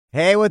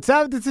Hey, what's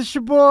up? This is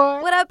your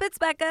boy. What up? It's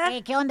Becca.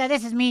 Hey, ¿qué onda?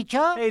 This is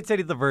Micho. Hey, it's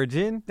Eddie the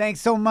Virgin.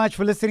 Thanks so much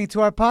for listening to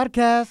our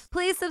podcast.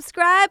 Please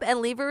subscribe and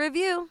leave a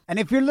review. And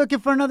if you're looking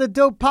for another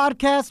dope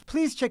podcast,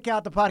 please check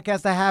out the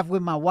podcast I have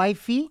with my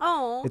wifey.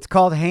 Oh. It's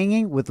called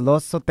Hanging with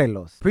Los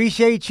Sotelos.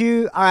 Appreciate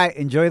you. All right,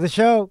 enjoy the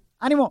show.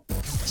 Animo.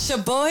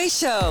 Shaboy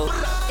Show.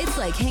 It's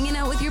like hanging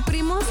out with your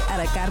primos at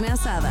a carne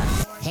asada.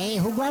 Hey,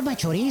 who grabbed my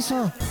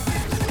chorizo?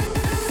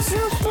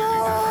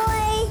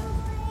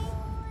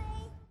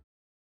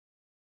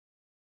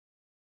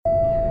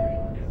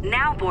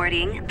 Now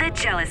boarding the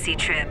Jealousy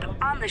Trip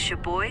on the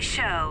Shaboy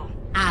Show.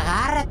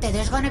 Agárrate,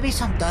 there's gonna be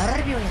some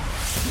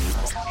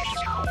turbulence.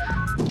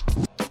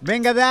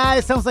 Venga,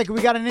 that sounds like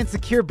we got an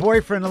insecure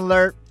boyfriend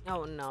alert.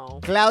 Oh, no.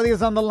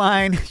 Claudia's on the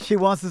line. She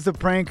wants us to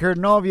prank her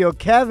novio,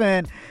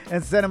 Kevin,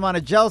 and send him on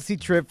a jealousy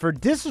trip for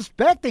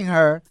disrespecting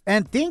her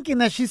and thinking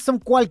that she's some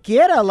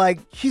cualquiera, like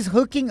she's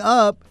hooking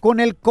up con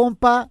el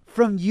compa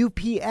from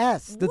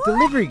UPS, the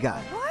delivery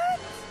guy. What?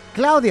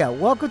 Claudia,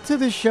 welcome to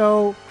the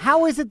show.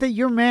 How is it that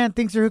your man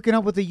thinks you're hooking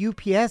up with a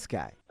UPS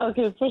guy?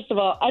 Okay, first of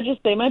all, I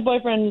just say my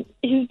boyfriend,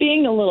 he's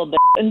being a little bit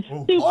and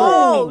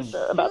super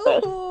insecure about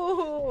this.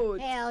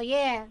 Dude. Hell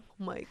yeah.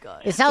 Oh, my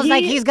God. It sounds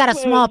like he's got a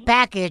small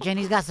package and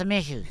he's got some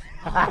issues.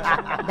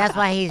 That's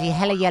why he's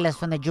hella jealous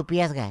from the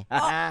UPS guy. Oh,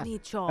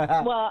 Micho.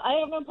 Well, I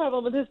have no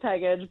problem with his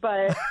package,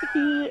 but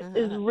he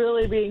is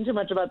really being too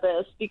much about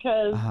this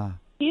because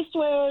he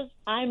swears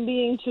I'm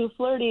being too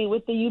flirty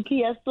with the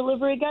UPS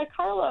delivery guy,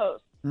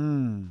 Carlos.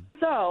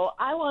 So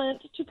I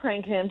want to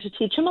prank him to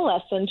teach him a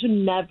lesson to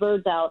never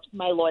doubt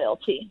my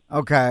loyalty.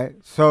 Okay,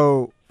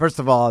 so first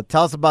of all,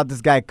 tell us about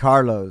this guy,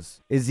 Carlos.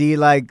 Is he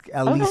like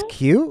at least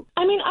cute?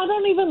 I mean, I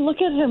don't even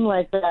look at him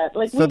like that.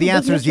 Like, So the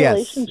answer is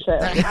yes.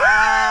 Relationship.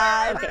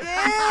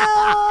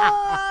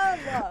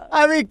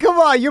 I mean, come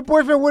on, your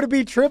boyfriend wouldn't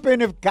be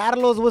tripping if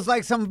Carlos was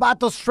like some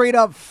vato straight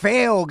up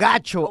feo,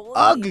 gacho,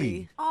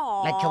 ugly.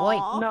 Aw. Like your boy.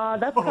 No,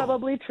 that's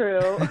probably true.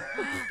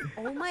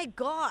 Oh, my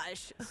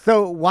gosh.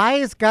 So why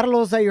is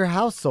Carlos at your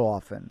house so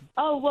often?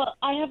 Oh, well,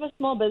 I have a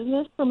small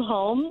business from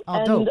home, Oh,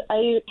 and dope.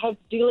 I have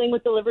dealing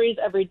with deliveries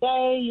every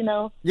day, you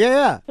know.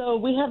 Yeah. So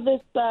we have this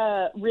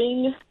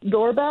Ring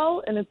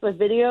doorbell, and it's a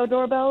video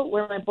doorbell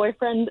where my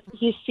boyfriend,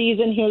 he sees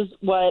and hears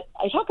what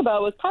I talk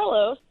about with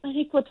Carlos, and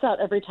he flips out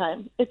every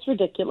time. It's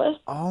ridiculous.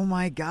 Oh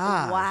my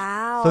God.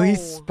 Wow. So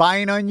he's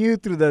spying on you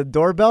through the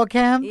doorbell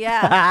cam?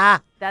 Yeah.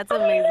 That's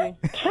amazing.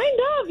 Kind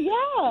of,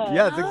 yeah.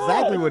 Yeah, it's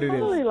exactly what it is.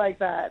 Totally like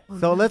that.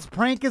 So let's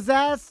prank his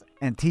ass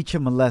and teach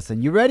him a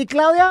lesson. You ready,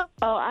 Claudia?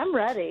 Oh, I'm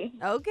ready.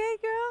 Okay,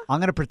 girl. I'm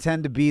going to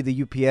pretend to be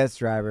the UPS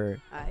driver.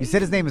 You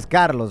said his name is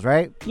Carlos,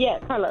 right? Yeah,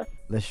 Carlos.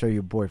 Let's show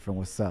your boyfriend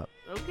what's up.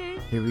 Okay.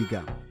 Here we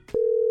go.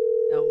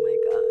 Oh, my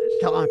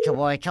gosh. Come on, your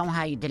boy. Show him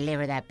how you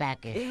deliver that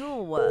package.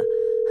 Ew.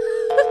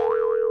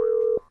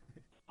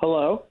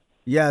 Hello?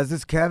 Yeah, is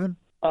this Kevin?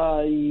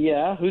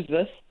 Yeah, who's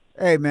this?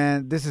 Hey,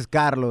 man, this is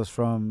Carlos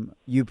from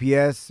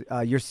UPS.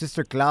 Your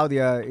sister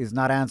Claudia is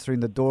not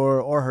answering the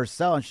door or her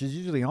cell, and she's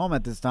usually home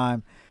at this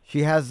time.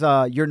 She has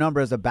your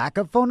number as a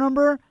backup phone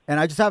number, and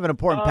I just have an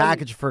important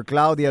package for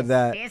Claudia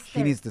that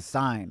she needs to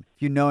sign.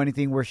 If you know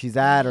anything where she's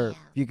at, or if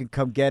you can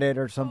come get it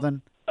or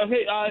something.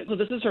 Okay, so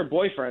this is her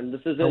boyfriend.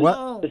 This isn't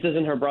what? This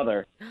isn't her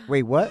brother.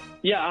 Wait, what?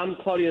 Yeah, I'm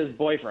Claudia's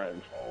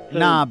boyfriend. So,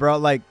 Nah, bro,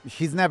 like,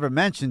 she's never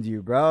mentioned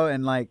you, bro,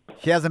 and, like,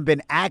 she hasn't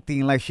been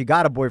acting like she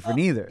got a boyfriend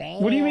either.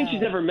 What do you mean she's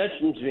never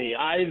mentioned me?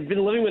 I've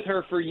been living with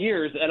her for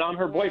years, and I'm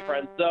her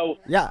boyfriend. So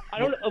Yeah. I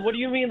don't. What do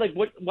you mean? Like,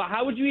 what?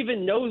 How would you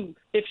even know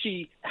if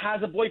she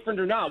has a boyfriend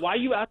or not? Why are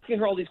you asking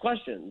her all these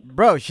questions?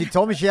 Bro, she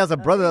told me she has a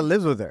brother that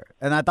lives with her,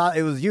 and I thought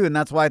it was you, and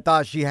that's why I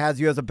thought she has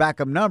you as a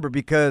backup number,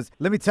 because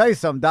let me tell you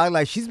something, dog,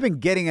 like, she's been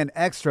getting an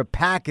extra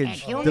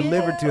package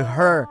delivered to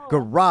her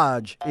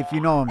garage, if you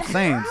know what I'm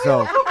saying,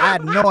 so I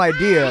had no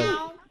idea.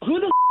 Who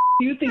the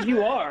do you think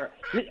you are?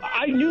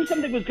 I knew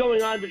something was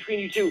going on between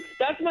you two.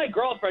 That's my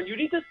girlfriend. You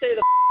need to stay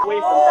the away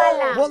from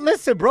her. Well,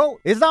 listen, bro,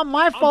 it's not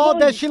my fault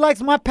that she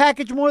likes my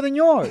package more than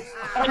yours.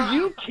 Are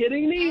you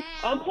kidding me?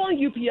 I'm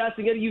calling UPS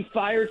and getting you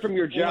fired from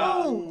your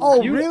job.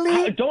 Oh, You-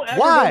 really? Don't ever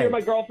Why? go near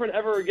my girlfriend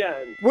ever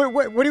again.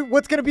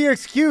 What's going to be your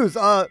excuse?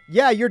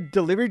 Yeah, your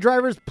delivery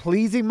driver's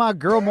pleasing my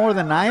girl more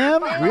than I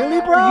am?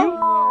 Really, bro?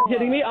 Are you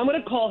kidding me? I'm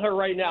going to call her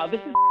right now.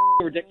 This is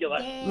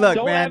ridiculous. Look,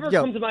 Don't man, ever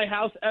yo. come to my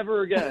house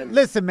ever again.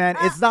 Listen, man,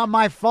 it's not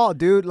my fault,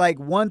 dude. Like,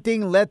 one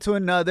thing led to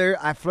another.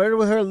 I flirted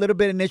with her a little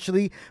bit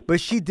initially, but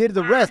she did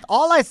the rest.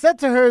 All I said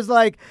to her is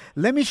like,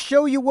 let me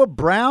show you what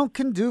brown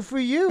can do for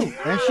you.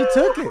 And she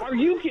took it. Are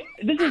you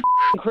This is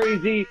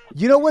crazy.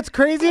 You know what's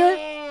crazier?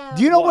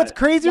 Do you know what's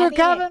crazier,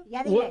 Kevin?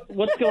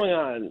 What's going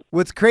on?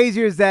 What's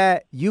crazier is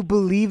that you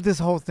believe this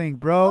whole thing,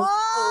 bro.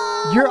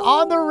 You're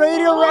on the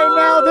radio right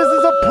now. This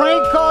is a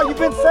prank call. You've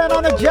been sent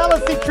on a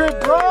jealousy trip,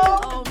 bro.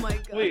 Oh, my God.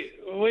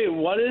 Wait,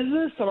 what is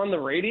this? I'm on the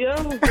radio?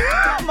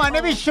 My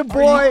name is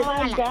Shaboy.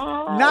 Oh, my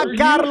God. Not Are you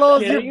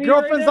Carlos. kidding Your me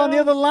girlfriend's right on the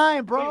now? other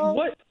line, bro.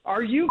 What?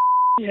 Are you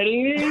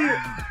kidding me?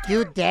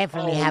 You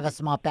definitely have a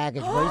small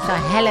package, boy. You're so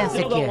hella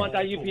Still don't want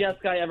insecure. that UPS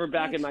guy ever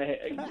back in my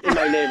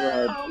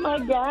neighborhood. Oh my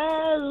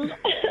gosh.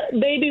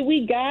 Baby,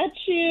 we got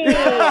you.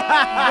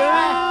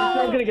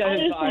 I'm gonna get I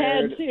him just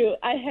fired. had to.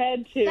 I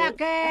had to.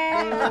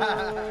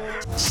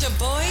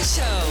 Shaboy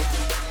Show.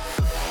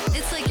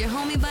 It's like your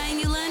homie buying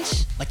you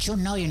lunch. But you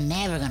know you're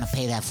never gonna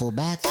pay that fool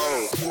back.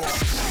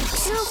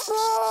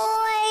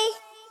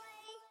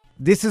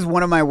 This is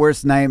one of my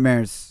worst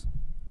nightmares.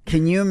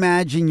 Can you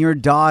imagine your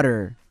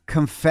daughter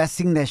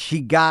confessing that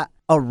she got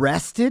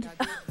arrested?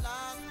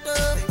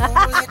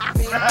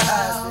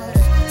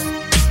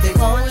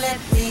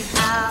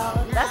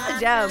 That's a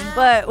jam.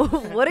 But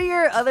what are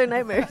your other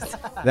nightmares?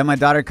 Then my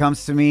daughter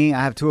comes to me.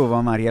 I have two of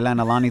them, Ariela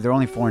and Alani. They're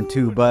only 4 and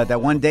 2. But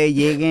that one day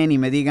lleguen y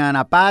me digan,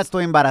 "Apá,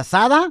 estoy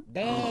embarazada.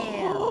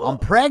 Damn. I'm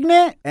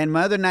pregnant." And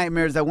my other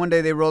nightmare is that one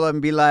day they roll up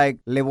and be like,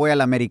 "Le voy a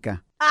la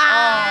América."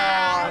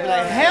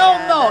 Like, hell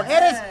no.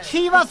 Eres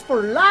Chivas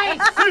for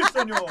life.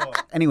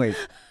 Anyways,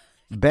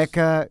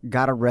 Becca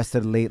got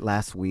arrested late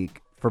last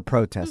week for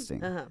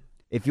protesting.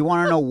 If you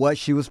want to know what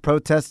she was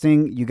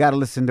protesting, you got to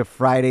listen to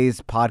Friday's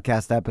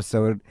podcast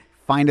episode.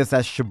 Find us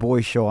at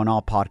Shaboy Show on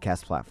all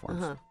podcast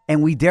platforms.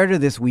 And we dared her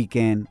this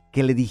weekend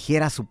que le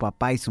dijera a su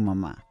papá y su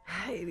mamá.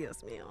 Ay,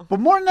 Dios mío.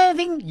 But more than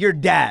anything, your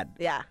dad.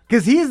 Yeah.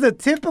 Because he's the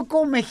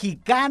typical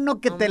mexicano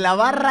que te la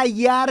va a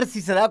rayar si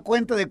se da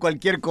cuenta de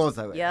cualquier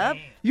cosa. Güey. Yep.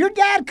 Your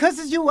dad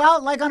cusses you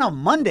out like on a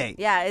Monday.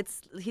 Yeah,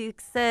 he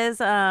says,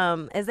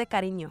 es de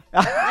cariño.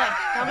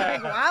 I'm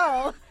like,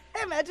 wow.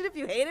 Imagine if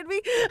you hated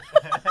me.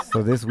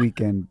 So this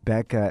weekend,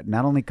 Becca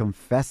not only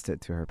confessed it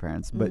to her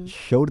parents, but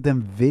showed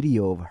them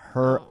video of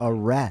her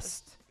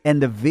arrest. And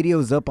the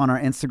video's up on our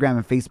Instagram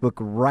and Facebook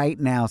right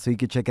now, so you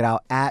can check it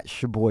out at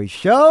Shaboy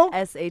Show.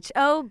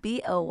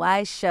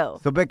 SHOBOY Show.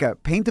 So, Becca,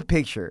 paint a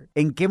picture.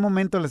 ¿En qué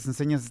momento les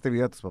enseñas este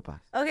video a tus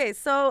papás? Okay,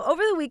 so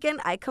over the weekend,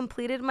 I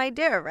completed my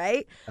dare,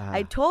 right?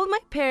 I told my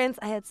parents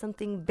I had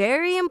something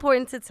very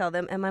important to tell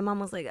them, and my mom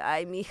was like,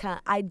 "Ay,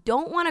 mija, I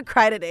don't want to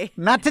cry today."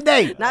 Not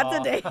today. Not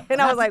today. And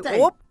I was like, today.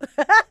 whoop.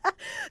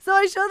 So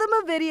I showed them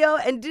a video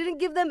and didn't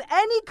give them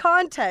any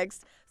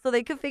context so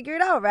they could figure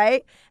it out,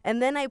 right?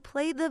 And then I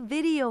played the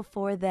video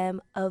for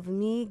them of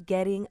me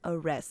getting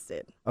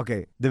arrested.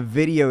 Okay, the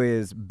video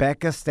is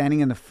Becca standing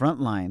in the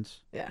front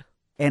lines Yeah.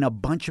 and a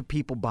bunch of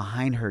people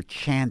behind her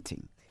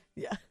chanting.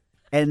 Yeah.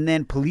 And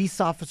then police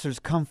officers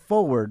come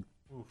forward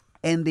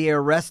and they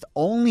arrest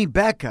only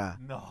Becca.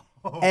 No.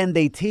 And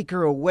they take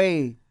her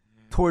away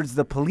towards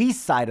the police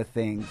side of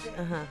things,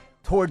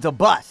 towards a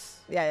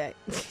bus. Yeah.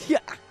 Yeah.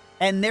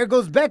 And there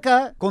goes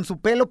Becca con su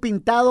pelo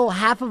pintado.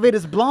 Half of it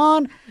is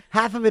blonde,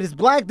 half of it is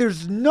black.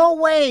 There's no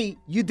way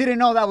you didn't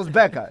know that was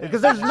Becca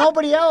because there's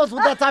nobody else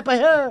with that type of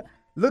hair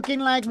looking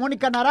like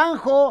Monica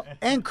Naranjo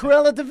and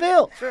Cruella de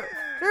Vil.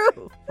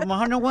 True. From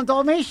 101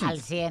 Al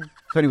Dalmatians. 100.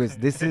 So anyways,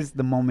 this is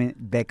the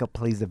moment Becca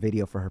plays the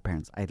video for her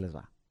parents. Ahí les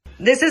va.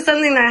 This is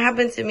something that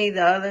happened to me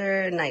the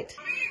other night.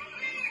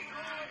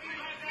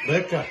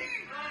 Becca,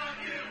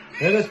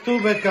 eres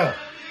tú, Becca.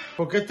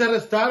 ¿Por qué te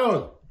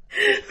arrestaron?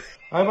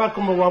 Ahí va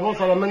como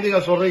babosa la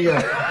mendiga zorrilla.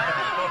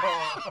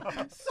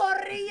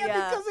 Zorrilla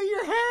Yeah. because of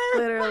your hair.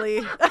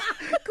 Literally.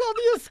 Called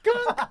you a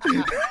skunk.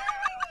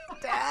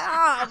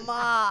 Damn.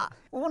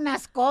 Una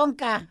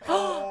esconca.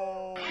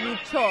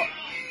 Mucho.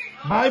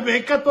 Ay,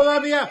 Becca,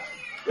 todavía.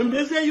 En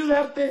vez de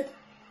ayudarte.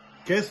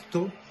 Qué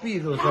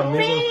estúpidos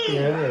amigos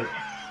tienes.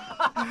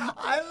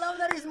 I love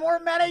that he's more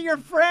mad at your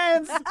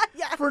friends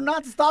for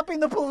not stopping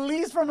the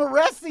police from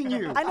arresting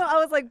you. I know. I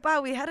was like, "Bah,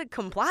 we had to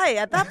comply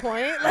at that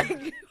point."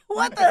 Like,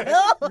 what the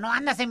hell? No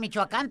andas en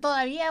Michoacán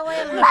todavía,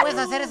 güey. No puedes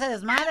hacer ese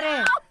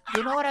desmadre.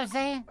 You know what I'm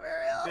saying?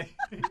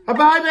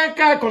 Ay,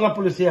 Becca, con la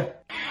policía.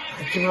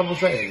 Ay, qué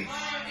babosa eres.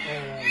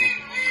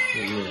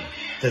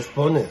 Te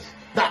expones.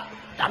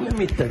 Dame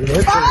mi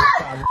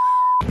teléfono.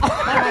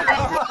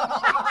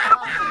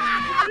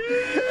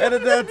 And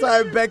at that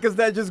time, Becca's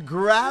dad just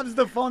grabs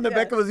the phone that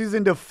Becca was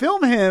using to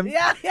film him.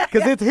 Yeah.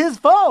 Because it's his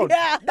phone.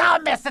 Yeah.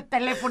 Dame ese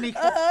teléfono,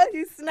 hijo.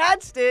 He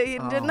snatched it. He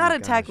did not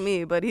attack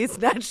me, but he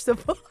snatched the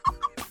phone.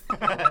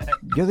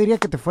 Yo diría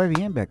que te fue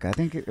bien, Becca. I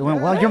think it went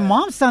well. Your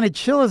mom sounded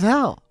chill as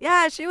hell.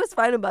 Yeah, she was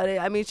fine about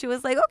it. I mean, she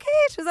was like,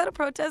 okay, she was at a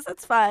protest.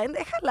 That's fine.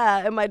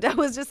 Déjala. And my dad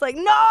was just like,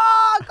 no,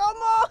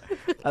 ¿cómo?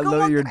 I love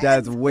that your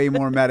dad's way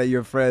more mad at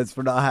your friends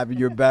for not having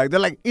your back. They're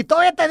like, y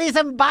todavía te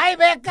dicen bye,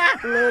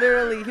 Becca.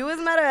 Literally. He was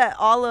mad at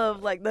all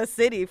of, like, the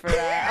city for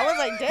that. I was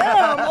like,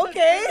 damn,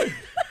 okay.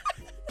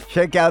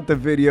 Check out the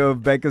video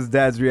of Becca's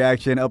dad's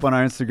reaction up on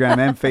our Instagram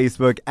and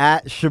Facebook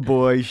at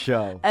Shaboy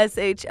Show.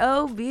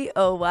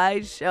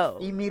 SHOBOY Show.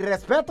 Y mis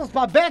respetos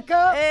pa'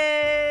 Becca.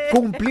 Hey.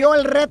 Cumplió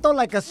el reto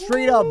like a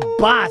straight up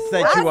boss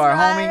that you are,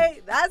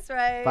 homie. That's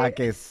right. Pa'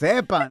 que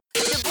sepan.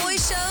 Shaboy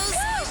Shows.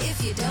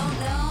 If you don't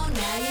know,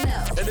 now you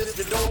know. And if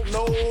you don't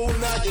know,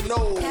 now you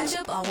know. Catch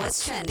up on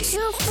what's trending.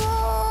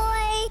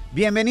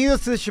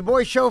 Bienvenidos to the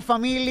Shaboy Show,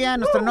 familia.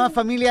 Nuestra nueva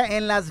familia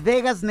en Las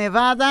Vegas,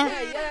 Nevada.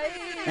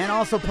 And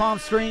also Palm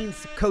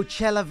Springs,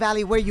 Coachella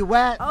Valley. Where you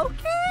at?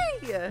 Okay.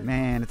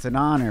 Man, it's an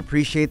honor.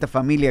 Appreciate the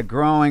familia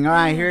growing. All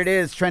right, here it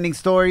is. Trending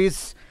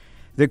stories.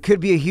 There could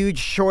be a huge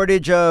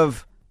shortage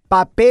of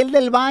papel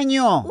del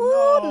baño.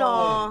 Ooh,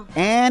 no.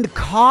 And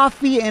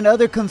coffee and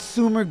other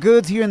consumer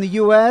goods here in the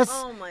U.S.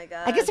 Oh, my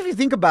God. I guess if you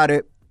think about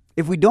it,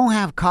 if we don't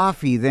have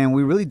coffee, then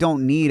we really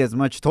don't need as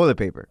much toilet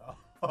paper.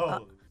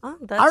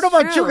 That's I don't know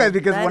about true. you guys,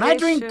 because That when I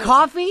is drink true.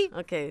 coffee,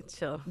 Okay,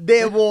 chill.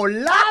 de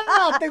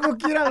volada tengo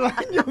que ir al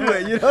baño,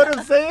 güey. You know what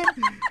I'm saying?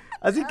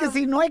 Así que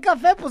si no hay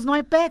café, pues no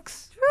hay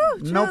pecs.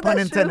 True, No pun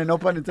that's intended, true. no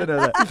pun intended.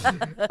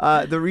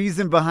 The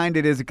reason behind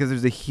it is because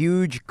there's a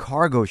huge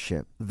cargo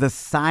ship the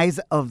size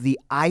of the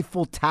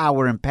Eiffel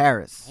Tower in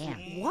Paris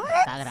Damn. What?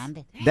 Está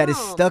grande. that is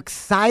stuck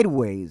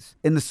sideways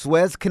in the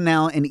Suez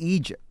Canal in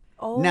Egypt.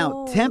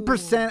 Now,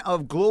 10%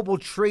 of global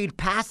trade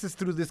passes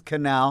through this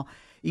canal.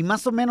 Y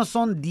más o menos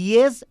son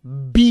 10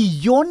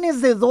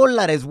 billones de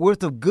dólares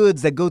worth of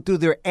goods that go through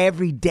there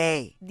every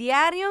day.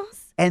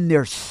 Diarios? And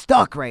they're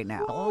stuck right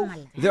now.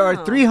 There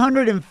are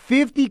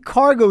 350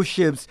 cargo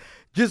ships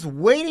just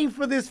waiting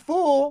for this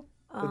fool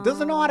that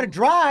doesn't know how to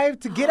drive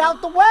to get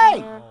out the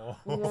way.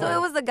 So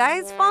it was the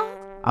guy's fault?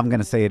 I'm going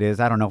to say it is.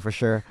 I don't know for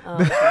sure.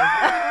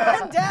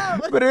 Damn.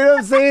 But you know what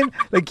I'm saying?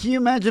 Like, can you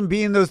imagine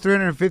being those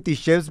 350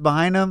 ships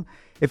behind them?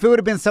 If it would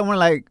have been somewhere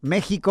like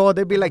Mexico,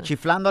 they'd be like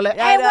chiflándole.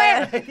 Hey,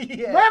 güey,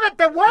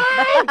 muévete,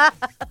 güey.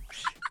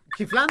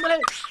 Chiflándole.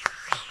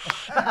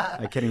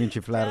 I can't even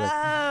chiflar.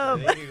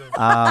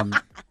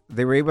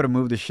 They were able to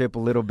move the ship a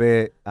little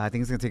bit. I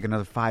think it's going to take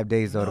another 5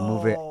 days, though, to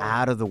move it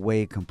out of the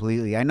way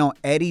completely. I know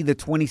Eddie, the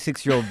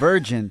 26-year-old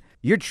virgin,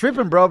 you're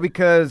tripping, bro,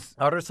 because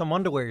Order some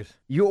underwears.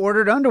 you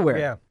ordered underwear.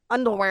 Yeah.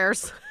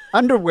 Underwears.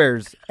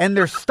 Underwears, and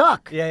they're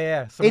stuck.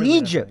 Yeah. In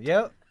Egypt.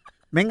 Yep.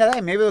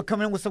 Venga, maybe they'll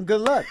come in with some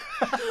good luck.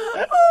 Y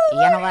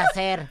ya no va a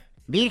ser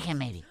virgen,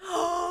 maybe.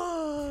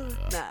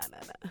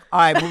 All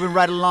right, moving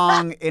right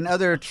along. In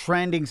other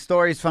trending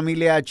stories,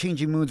 familia,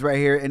 changing moods right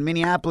here. In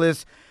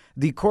Minneapolis,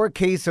 the court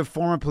case of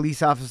former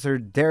police officer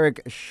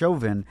Derek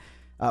Chauvin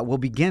will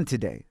begin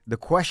today. The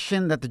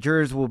question that the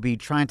jurors will be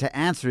trying to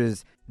answer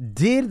is,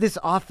 did this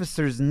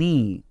officer's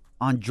knee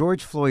on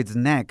George Floyd's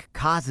neck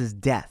cause his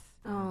death?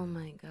 Oh,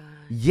 my God.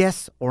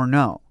 Yes or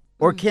no?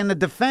 Or can the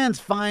defense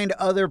find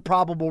other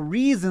probable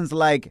reasons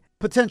like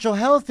potential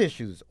health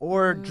issues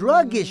or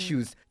drug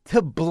issues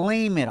to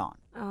blame it on?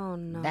 Oh,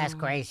 no. That's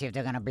crazy if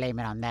they're going to blame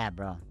it on that,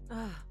 bro.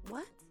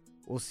 What?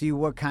 We'll see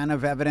what kind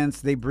of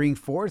evidence they bring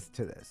forth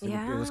to this. It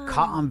was Yeah.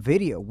 caught on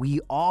video. We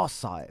all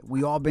saw it.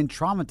 We all been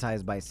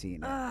traumatized by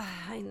seeing it.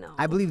 I know.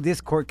 I believe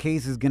this court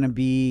case is going to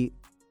be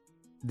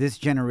this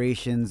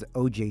generation's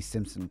O.J.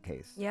 Simpson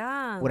case.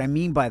 Yeah. What I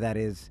mean by that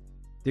is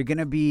they're going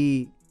to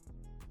be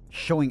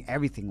showing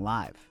everything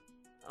live.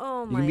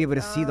 Oh, my You're going to be able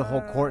to see the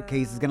whole court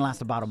case. It's going to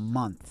last about a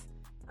month.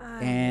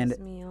 And Dios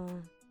mío.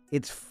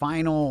 its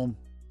final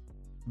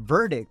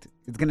verdict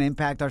is going to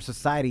impact our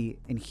society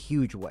in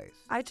huge ways.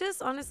 I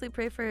just honestly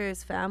pray for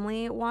his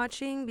family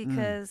watching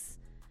because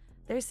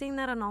they're seeing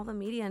that on all the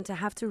media, and to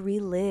have to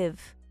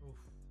relive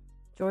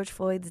George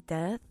Floyd's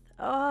death.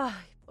 Oh,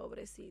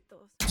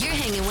 pobrecitos. You're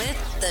hanging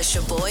with The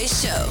Shaboy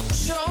Show.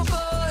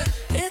 Shaboy,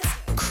 it's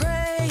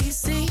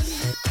crazy.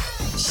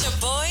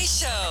 Shaboy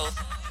Show.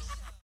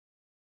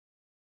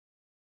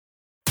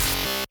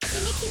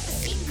 Can you keep a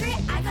secret?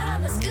 I got all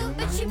the scoop,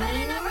 but you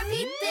better not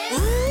repeat this.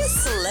 Ooh,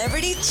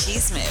 Celebrity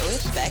Cheesemate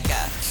with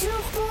Becca.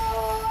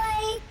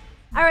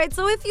 All right,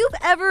 so if you've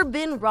ever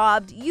been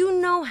robbed, you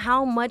know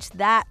how much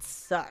that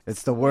sucks.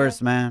 It's the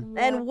worst, man.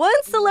 And one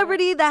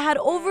celebrity that had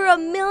over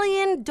 $1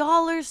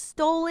 million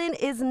stolen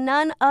is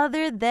none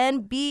other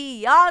than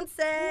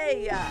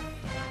Beyonce.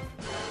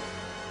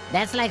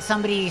 That's like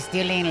somebody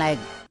stealing like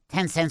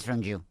 10 cents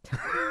from you.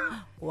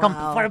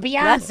 Wow. For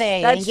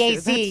Beyonce and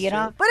Jay-Z, you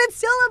know? But it's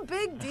still a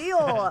big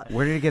deal.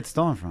 Where did it get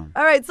stolen from?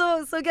 All right,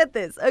 so get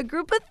this. A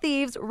group of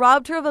thieves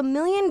robbed her of $1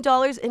 million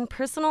in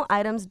personal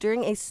items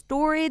during a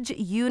storage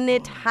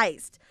unit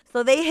heist.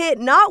 So they hit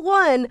not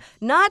one,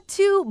 not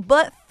two,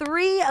 but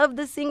 3 of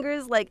the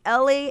singer's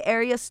LA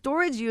area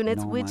storage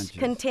units, which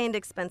contained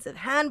expensive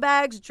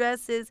handbags,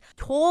 dresses,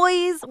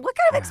 toys. What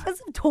kind of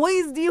expensive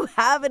toys do you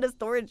have in a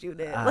storage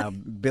unit?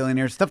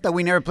 Billionaire stuff that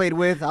we never played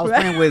with. I was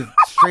playing with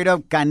straight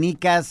up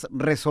canicas,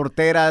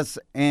 resorteras,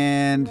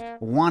 and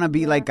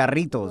wannabe like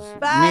carritos.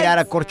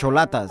 Mira,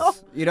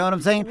 corcholatas. You know what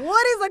I'm saying?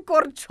 What is a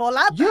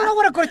corcholata? You know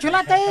what a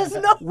corcholata is?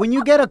 No. When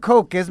you get a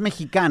Coke, it's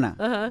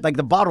mexicana, like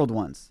the bottled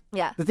ones.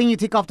 Yeah. The thing you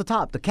take off the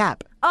top, the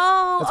cap.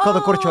 Oh, It's called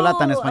a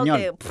corcholata en español.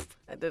 Okay. Pfft,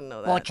 I didn't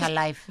know that. Pocha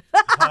life.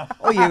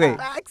 Oye, wait.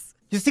 Facts.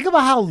 Just think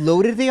about how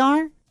loaded they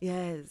are.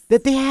 Yes.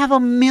 That they have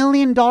 $1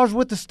 million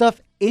worth of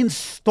stuff in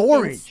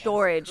storage. In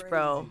storage,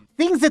 bro.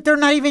 Things that they're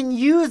not even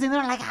using.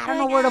 They're like, I don't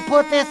know where to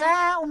put this.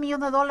 $1 million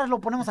lo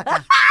ponemos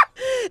acá.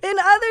 In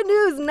other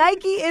news,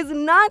 Nike is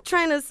not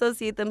trying to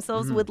associate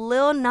themselves with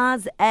Lil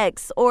Nas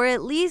X, or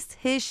at least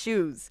his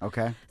shoes.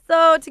 Okay.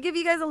 So to give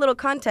you guys a little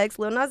context,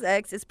 Lil Nas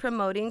X is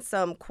promoting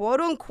some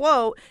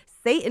quote-unquote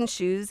Satan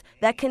shoes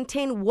that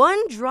contain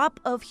 1 drop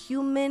of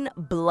human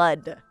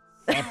blood.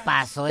 ¿Qué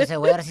pasó? Ese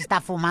güey ahora sí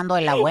está fumando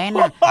de la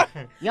buena.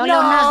 Yo, Lil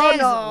Nas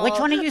X, which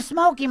one are you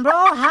smoking, bro?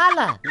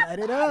 Holla. Light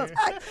it up.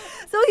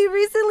 So he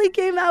recently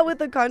came out with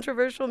a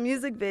controversial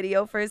music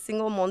video for his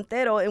single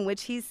Montero in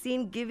which he's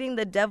seen giving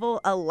the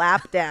devil a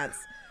lap dance.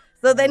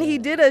 So then he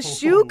did a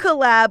shoe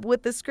collab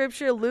with the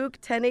scripture Luke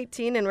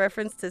 10:18 in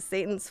reference to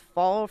Satan's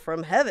fall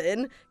from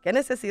heaven. ¿Qué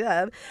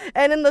necesidad?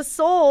 And in the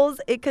soles,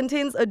 it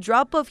contains a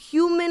drop of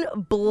human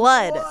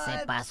blood.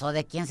 Se pasó.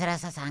 ¿De quién será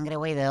esa sangre,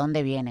 güey? ¿De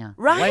dónde viene?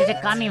 Right? Where's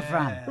it coming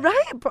from?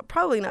 Right?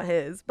 Probably not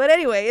his. But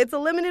anyway, it's a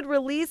limited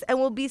release and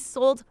will be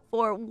sold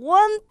for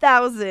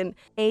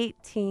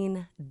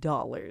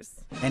 $1,018.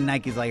 And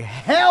Nike's like,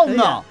 hell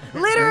no.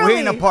 Literally. We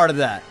ain't a part of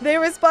that. They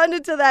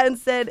responded to that and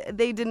said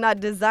they did not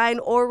design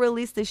or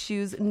release the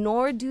shoes,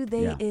 nor do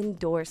they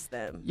endorse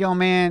them. Yo,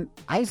 man,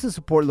 I used to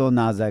support Lil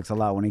Nas X a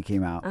lot when he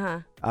came out.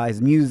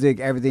 His music,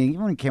 everything.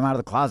 Even when he came out of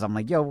the closet, I'm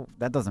like, yo,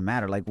 that doesn't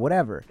matter. Like,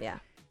 whatever. Yeah.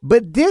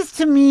 But this,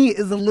 to me,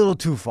 is a little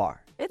too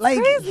far. It's like,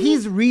 crazy.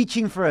 he's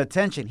reaching for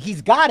attention.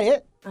 He's got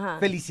it.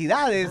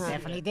 Felicidades.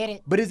 Definitely did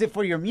it. But is it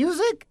for your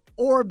music?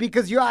 Or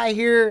because you're out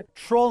here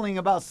trolling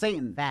about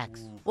Satan?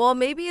 Facts. Well,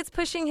 maybe it's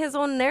pushing his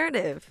own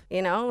narrative,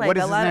 you know? Like What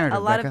is a his lot narrative,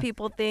 a lot Becca? of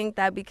people think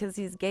that because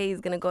he's gay, he's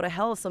going to go to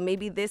hell. So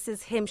maybe this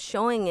is him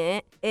showing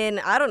it in,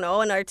 I don't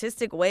know, an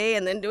artistic way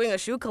and then doing a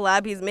shoe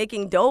collab. He's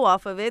making dough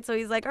off of it. So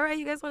he's like, all right,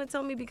 you guys want to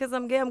tell me because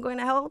I'm gay, I'm going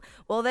to hell?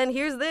 Well, then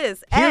here's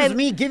this. Here's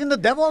me giving the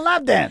devil a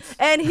lap dance.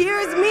 And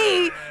here's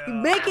me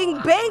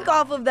making bank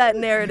off of that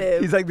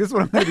narrative. He's like, this is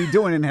what I'm going to be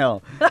doing in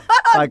hell.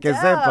 Like I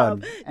said,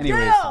 fun.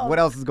 Anyways, Damn. what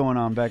else is going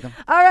on, Beckham?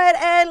 All right,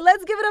 and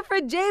let's give it up for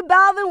J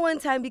Balvin one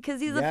time because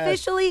he's Yes.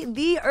 officially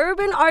the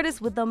urban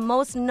artist with the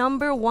most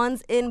number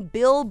ones in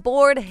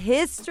Billboard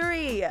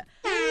history.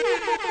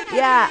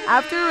 Yeah,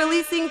 after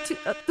releasing Tu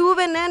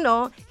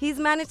Veneno, he's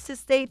managed to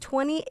stay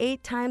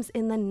 28 times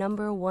in the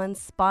number one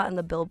spot in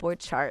the Billboard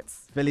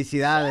charts.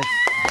 Felicidades.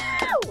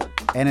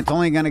 And it's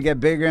only going to get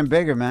bigger and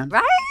bigger, man.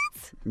 Right?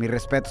 Mi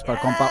respetos para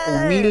compa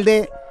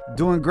humilde,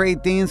 doing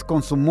great things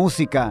con su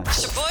música.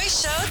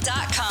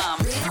 ShaboyShow.com.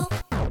 Real,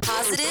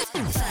 Positive.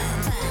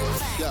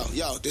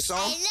 Yo, this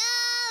song?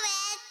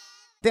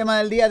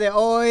 Tema del día de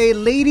hoy.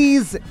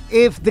 Ladies,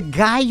 if the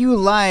guy you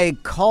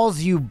like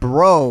calls you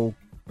bro,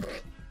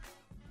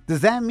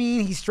 does that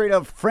mean he straight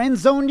up friend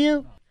zoned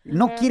you?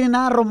 No quiere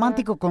nada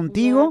romántico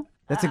contigo?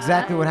 That's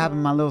exactly what happened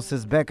to my little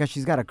sis Becca.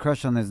 She's got a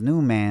crush on this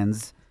new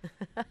man's.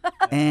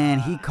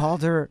 And he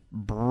called her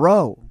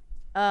bro.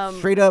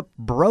 Straight up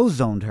bro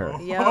zoned her.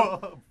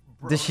 Yep.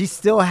 Does she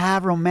still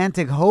have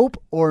romantic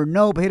hope or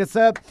nope? Hit us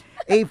up.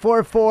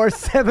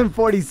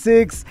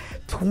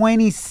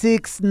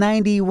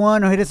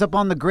 844-746-2691 or hit us up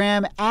on the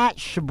gram at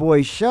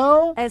Shaboy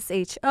Show.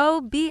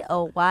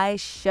 SHOBOY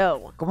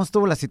show. ¿Cómo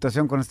estuvo la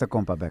situación con esta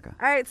compa, Becca?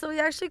 All right, so he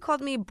actually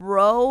called me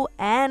bro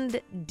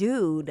and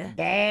dude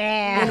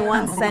Damn. in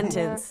one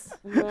sentence.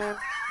 Are you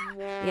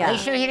Yeah.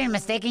 sure he didn't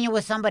mistaken you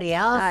with somebody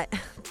else?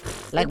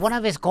 Like one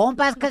of his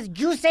compas? Because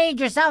you say it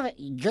yourself,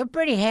 you're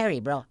pretty hairy,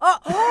 bro.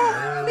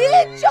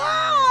 Micho!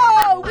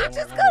 We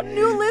just got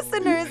new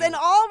listeners and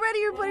already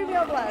you're putting me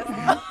on blast.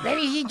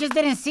 Maybe he just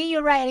didn't see you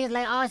right. He's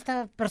like, oh,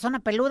 esta persona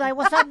peluda.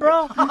 What's up,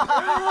 bro?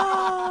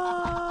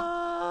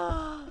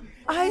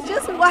 I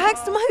just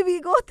waxed my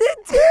bigote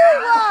too.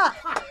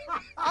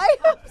 I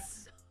am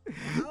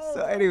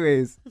So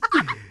anyways,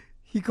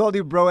 he called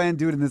you bro and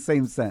dude in the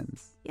same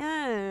sentence.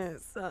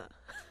 Yes.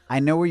 I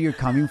know where you're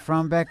coming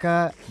from,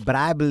 Becca, but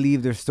I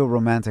believe there's still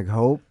romantic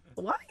hope.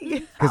 Why?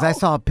 Because I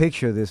saw a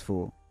picture of this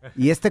fool.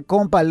 Y este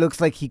compa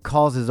looks like he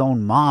calls his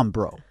own mom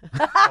bro.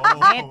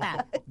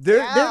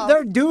 There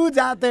are dudes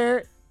out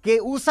there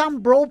que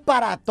usan bro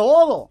para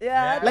todo.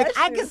 Yeah, Like, that's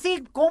I true. can see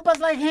compas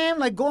like him,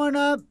 like, going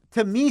up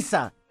to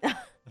misa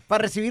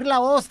para recibir la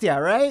hostia,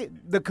 right?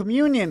 The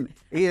communion.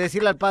 Y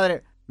decirle al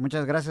padre,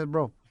 muchas gracias,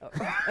 bro. Oh,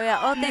 yeah.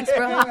 Oh, thanks,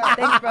 bro.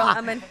 Thanks, bro.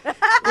 I'm in.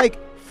 Like,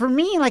 for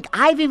me, like,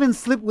 I've even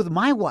slipped with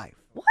my wife.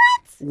 What?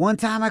 One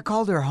time I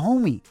called her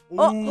homie.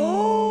 I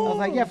was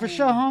like, yeah, for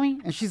sure, homie.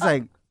 And she's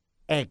like,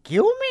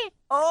 excuse me?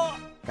 Oh.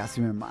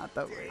 Casi me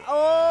mata, güey.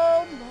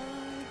 Oh, my.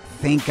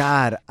 Thank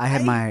God I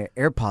had my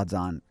AirPods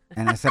on.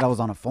 And I said I was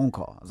on a phone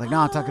call. I was like, no,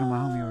 I'm talking to my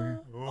homie over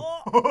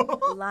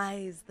here.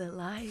 Lies, the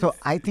lies. So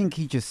I think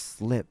he just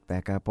slipped,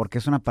 Becca, porque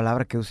es una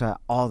palabra que usa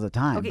all the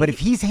time. Okay, But if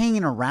he's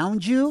hanging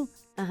around you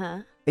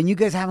and you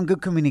guys having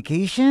good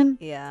communication,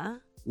 Yeah.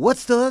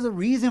 what's the other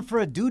reason for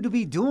a dude to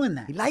be doing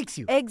that? He likes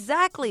you.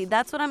 Exactly.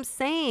 That's what I'm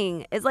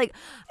saying. It's like,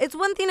 it's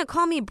one thing to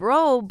call me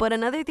bro, but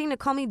another thing to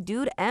call me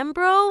dude and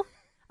bro.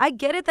 I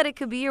get it that it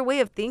could be your way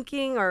of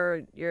thinking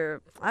or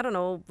your, I don't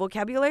know,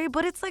 vocabulary,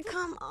 but it's like,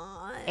 come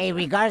on. Hey,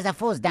 regards, that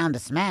fool's down to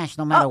smash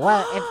no matter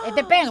what. It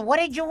depends. What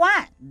did you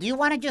want? Do you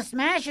want to just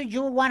smash or do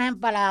you want him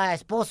para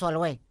esposo al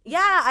güey?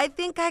 Yeah, I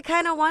think I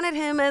kind of wanted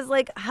him as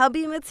like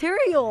hubby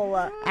material.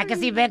 I can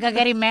see Becca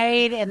getting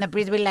married and the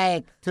priest be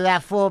like, to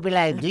that fool, be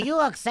like, do you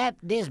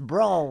accept this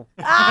bro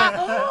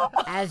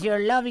as your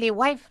lovely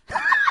wife?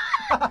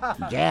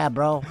 Yeah,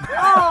 bro.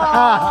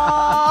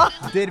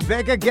 Did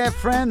Becca get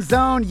friend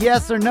zoned?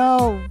 Yes or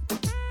no?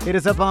 Hit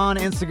us up on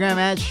Instagram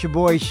at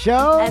Shaboy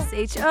Show.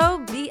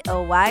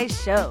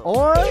 SHOBOY Show.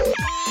 Or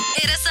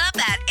Hit us up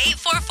at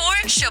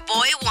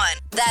 844-SHABOY1.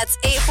 That's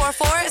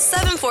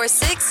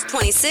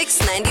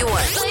 844-746-2691.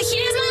 But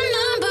here's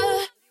my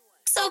number,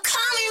 so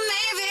call me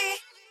maybe.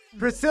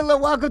 Priscilla,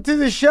 welcome to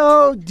the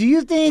show. Do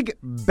you think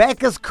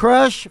Becca's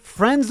crush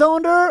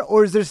friend-zoned her,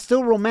 or is there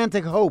still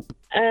romantic hope?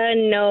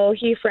 No,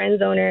 he friend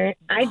zoner.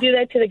 I do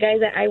that to the guys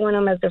that I want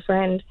him as a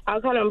friend.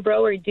 I'll call him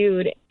bro or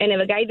dude. And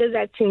if a guy does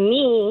that to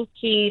me,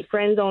 he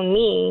friend zone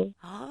me.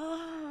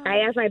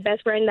 I asked my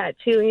best friend that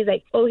too. He's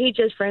like, oh, he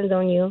just friend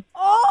zone you.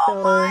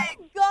 Oh my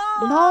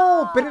God.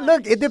 No, but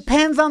look, it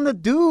depends on the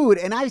dude.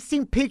 And I've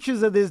seen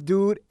pictures of this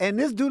dude, and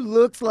this dude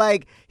looks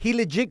like he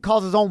legit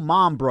calls his own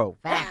mom, bro.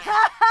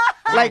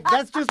 Like,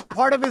 that's just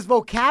part of his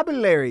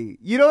vocabulary.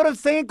 You know what I'm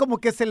saying? Como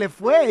que se le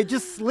fue. It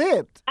just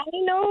slipped. I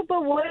know,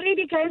 but what if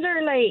you guys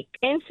are like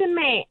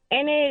intimate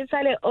and it's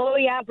like, oh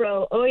yeah,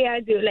 bro, oh yeah,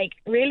 dude. Like,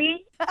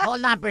 really?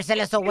 Hold on,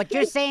 Priscilla. So what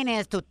you're saying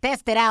is to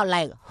test it out,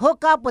 like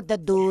hook up with the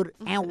dude,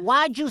 and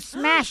while you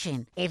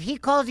smashing, if he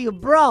calls you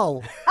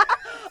bro,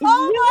 Oh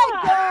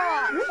my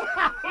God.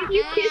 If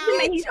you kiss him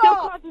and he still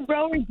calls you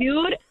bro or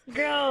dude,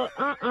 girl,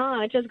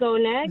 just go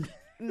next.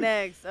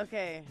 Next,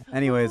 okay.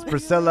 Anyways,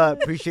 Priscilla,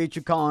 appreciate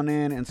you calling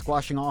in and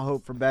squashing all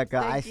hope for Becca.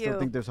 I still you.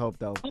 think there's hope,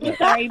 though. I'm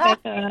sorry,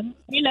 Becca.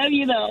 We love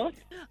you, though.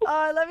 Oh,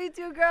 I love you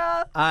too, girl.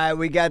 All right,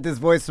 we got this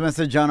voice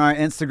message on our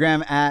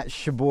Instagram at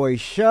Shaboy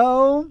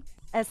Show.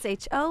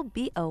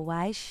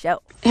 SHOBOY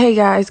Show. Hey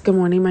guys, good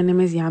morning. My name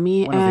is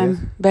Yami. Buenos And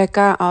dias.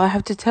 Becca, all I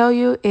have to tell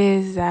you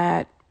is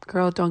that,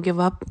 girl, don't give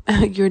up.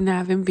 You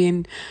haven't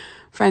been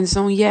friend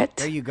zone yet.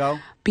 There you go.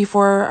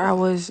 Before I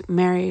was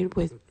married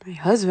with my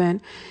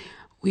husband,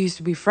 we used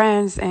to be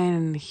friends,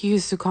 and he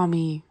used to call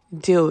me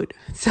dude.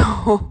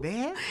 So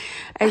Man.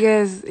 I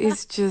guess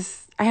it's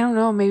just, I don't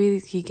know, maybe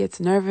he gets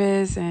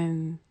nervous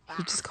and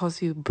he just calls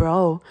you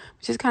bro,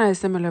 which is kind of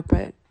similar.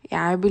 But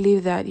yeah, I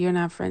believe that you're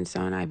not friend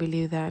zone. I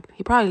believe that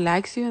he probably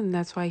likes you, and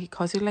that's why he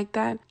calls you like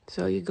that.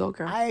 So you go,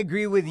 girl. I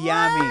agree with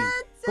Yami.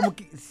 Como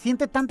que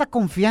siente tanta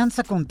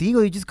confianza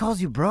contigo, he just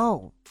calls you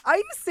bro. Are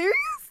you serious?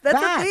 That's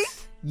a thing?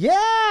 Facts.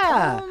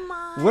 Yeah. Oh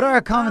my What are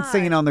our comments God.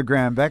 saying on the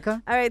gram,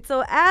 Becca? All right,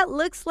 so at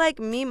Looks Like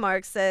Me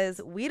Mark says,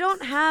 we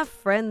don't have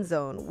friend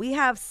zone. We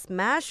have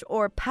smash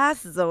or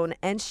pass zone,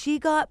 and she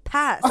got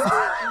passed.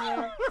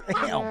 I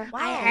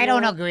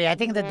don't agree. I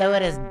think the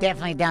dude is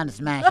definitely down to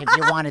smash if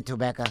you wanted to,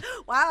 Becca.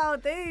 Wow,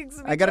 thanks.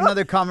 I got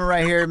another comment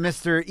right here.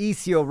 Mr.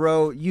 Isio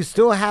wrote, you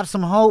still have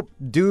some hope,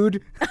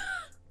 dude.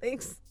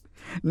 Thanks.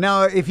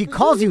 Now, if he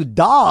calls you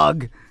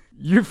dog,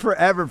 you're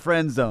forever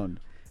friend zoned.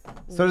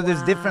 So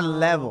there's different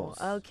levels.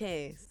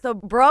 Okay, so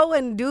bro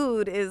and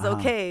dude is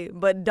okay,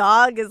 but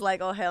dog is like,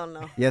 oh, hell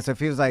no. Yeah, so if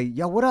he was like,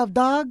 yo, what up,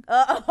 dog?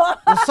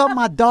 What's up,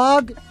 my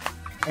dog?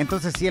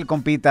 Entonces, sí, el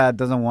compita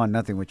doesn't want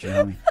nothing with you,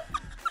 homie.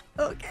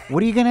 Okay.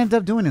 What are you going to end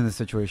up doing in this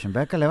situation,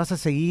 Becca? ¿Le vas a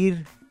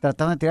seguir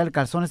tratando de tirar el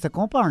calzón a este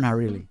compa or not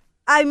really?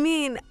 I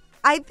mean,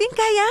 I think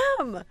I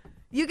am.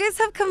 You guys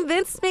have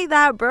convinced me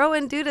that bro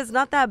and dude is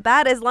not that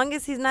bad as long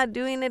as he's not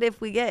doing it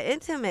if we get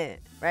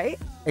intimate, right?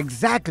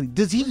 Exactly.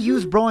 Does he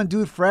use bro and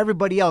dude for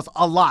everybody else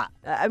a lot?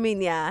 I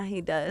mean, yeah,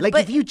 he does. Like,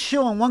 but, if you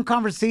chill in one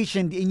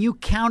conversation and you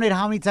counted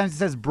how many times he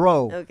says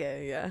bro,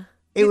 okay, yeah.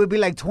 it would be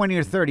like 20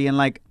 or 30 in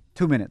like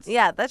 2 minutes.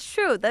 Yeah, that's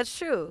true. That's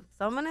true.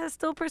 So I'm going to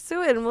still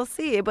pursue it and we'll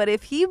see. But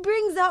if he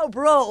brings out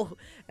bro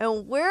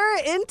and we're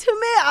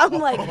intimate, I'm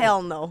like,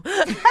 hell no.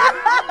 I'm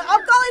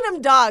calling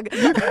him dog.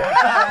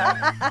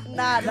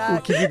 Nah.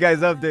 We'll keep you guys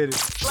updated.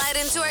 Slide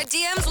into our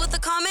DMs with a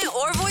comment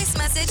or voice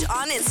message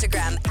on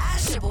Instagram at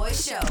Shaboy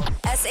Show.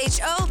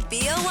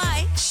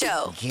 SHOBOY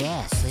Show.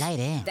 Yeah, slide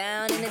in.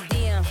 Down in the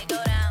DM. It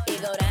go down.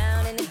 It go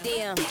down in the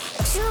DM.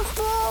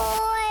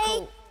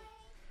 Shaboy.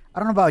 I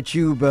don't know about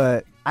you,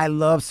 but I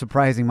love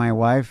surprising my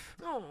wife.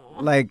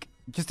 Like,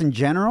 just in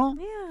general.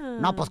 Yeah.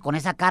 No, pues con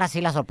esa cara sí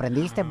la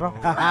sorprendiste, bro.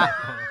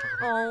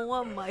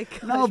 Oh my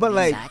God. No, but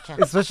like,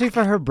 especially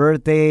for her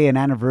birthday and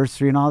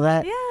anniversary and all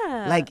that.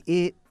 Yeah. Like,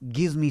 it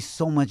gives me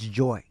so much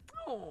joy.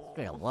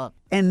 Straight up.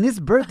 And this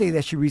birthday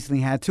that she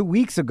recently had 2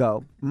 weeks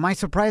ago, my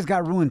surprise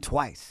got ruined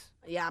twice.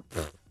 Yeah.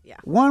 Yeah.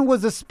 One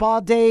was a spa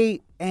day,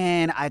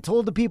 and I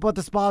told the people at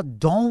the spa,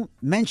 don't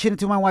mention it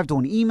to my wife.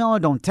 Don't email her.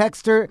 Don't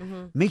text her.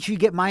 Make sure you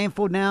get my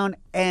info down.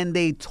 And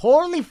they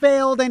totally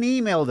failed and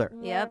emailed her.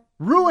 Yep.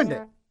 Ruined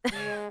it.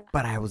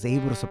 But I was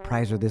able to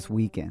surprise her this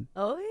weekend.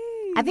 Oh,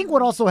 I think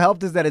what also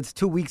helped is that it's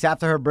 2 weeks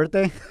after her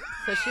birthday.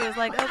 so she was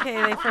like, okay,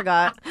 they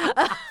forgot.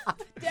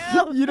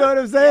 You know what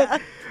I'm saying? Yeah.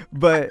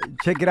 But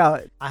check it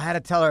out. I had to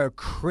tell her a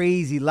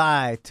crazy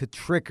lie to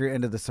trick her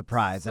into the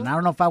surprise. And I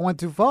don't know if I went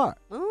too far.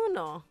 Oh,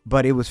 no.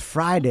 But it was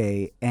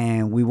Friday,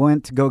 and we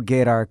went to go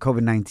get our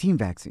COVID-19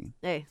 vaccine.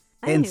 Hey.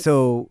 And nice.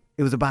 so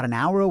it was about an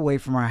hour away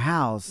from our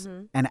house.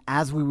 And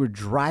as we were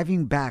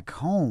driving back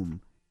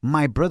home,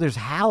 my brother's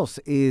house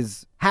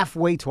is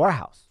halfway to our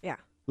house. Yeah.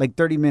 Like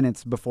 30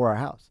 minutes before our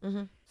house.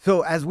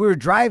 So as we were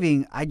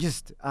driving, I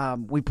just,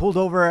 we pulled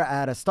over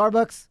at a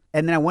Starbucks.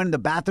 And then I went in the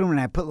bathroom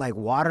and I put like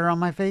water on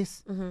my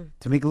face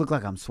to make it look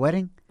like I'm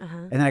sweating.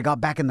 And then I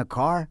got back in the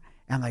car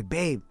And I'm like,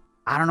 babe,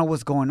 I don't know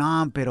what's going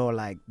on, pero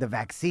like the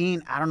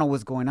vaccine, I don't know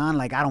what's going on.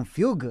 Like, I don't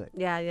feel good.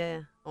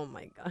 Yeah. Oh,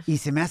 my gosh. Y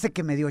se me hace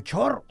que me dio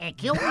chorro.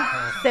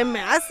 Se me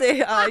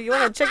hace. You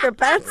want to check your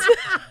pants?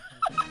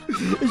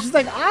 And she's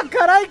like,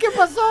 caray, ¿qué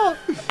pasó?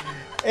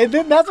 And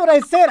then that's what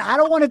I said. I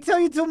don't want to tell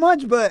you too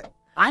much, but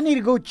I need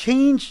to go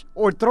change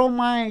or throw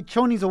my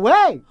chonies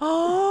away.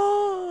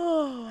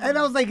 Oh. And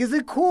I was like, is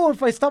it cool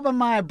if I stop at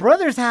my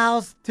brother's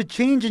house to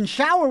change and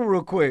shower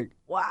real quick?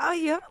 Wow,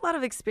 you have a lot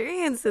of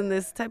experience in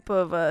this type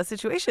of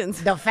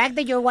situations. The fact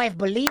that your wife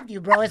believed you,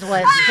 bro, is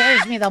what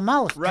scares me the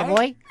most, Right?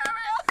 boy.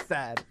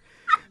 Sad.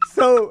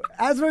 So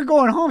as we're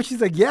going home,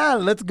 she's like, yeah,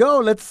 let's go.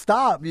 Let's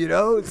stop, you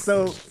know?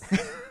 So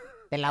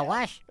De la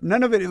wash.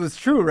 none of it was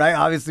true, right?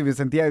 Obviously, me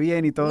sentía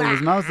bien y todo was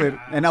Mauser,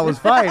 and I was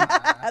fine.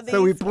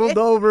 So we pulled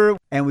over,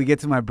 and we get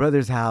to my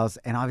brother's house,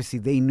 and obviously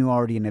they knew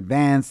already in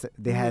advance.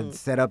 They had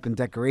set up in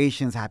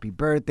decorations, happy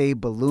birthday,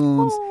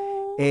 balloons.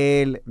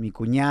 Él, mi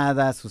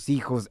cuñada, sus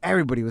hijos,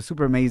 everybody was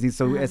super amazing.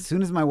 So as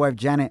soon as my wife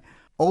Janet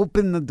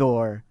opened the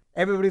door,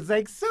 everybody's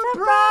like,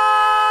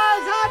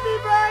 surprise! Happy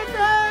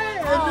birthday!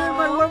 And then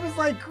my wife was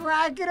like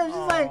cracking up. She's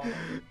like,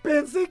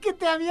 pensé que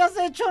te habías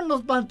hecho en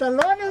los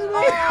pantalones,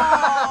 güey.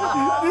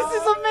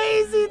 This is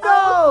amazing,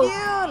 though.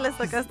 Oh, le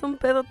sacaste un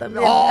pedo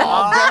también.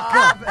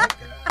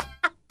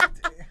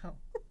 Becca.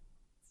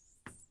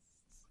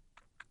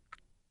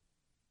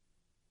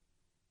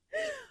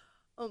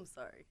 I'm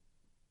sorry.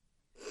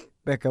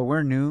 Becca,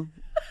 we're new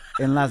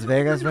in Las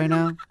Vegas right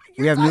now.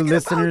 We have new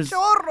listeners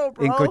chorro,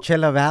 bro. in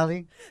Coachella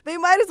Valley. They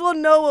might as well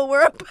know what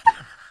we're up.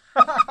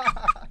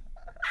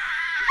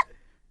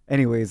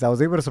 Anyways, I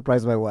was able to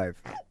surprise my wife.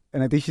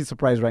 And I think she's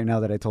surprised right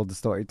now that I told the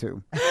story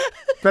too.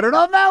 Pero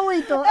no me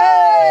agüito.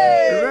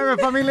 Hey!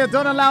 Remember, familia,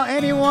 don't allow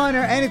anyone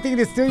or anything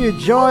to steal your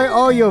joy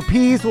or your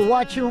peace. We'll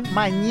watch you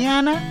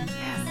mañana.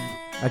 Yes.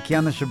 Aquí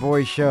on the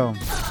Shaboy Show.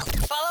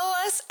 Follow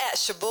us at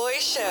Shaboy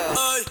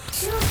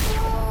Show.